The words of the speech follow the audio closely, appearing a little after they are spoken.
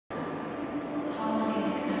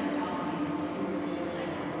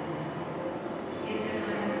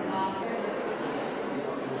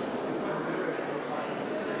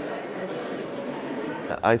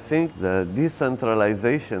I think the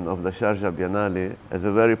decentralization of the Sharjah Biennale is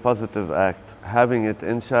a very positive act. Having it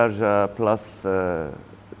in Sharjah plus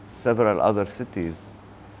several other cities,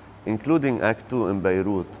 including Act 2 in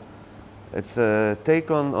Beirut, it's a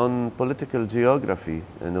take on political geography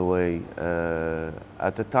in a way,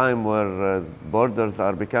 at a time where borders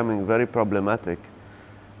are becoming very problematic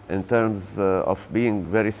in terms of being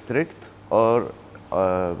very strict or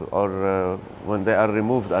when they are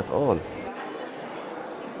removed at all.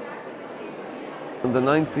 In the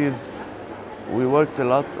 90s, we worked a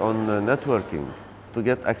lot on networking to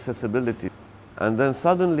get accessibility. And then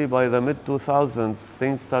suddenly, by the mid-2000s,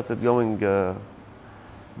 things started going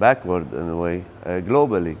backward in a way,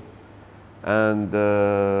 globally. And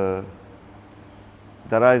the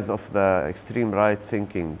rise of the extreme right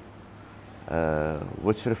thinking,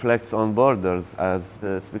 which reflects on borders, as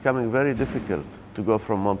it's becoming very difficult to go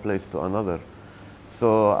from one place to another.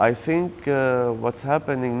 So I think what's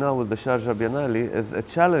happening now with the Sharjah Biennale is a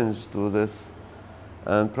challenge to this,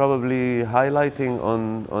 and probably highlighting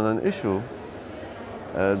on an issue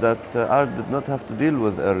that art did not have to deal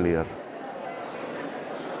with earlier.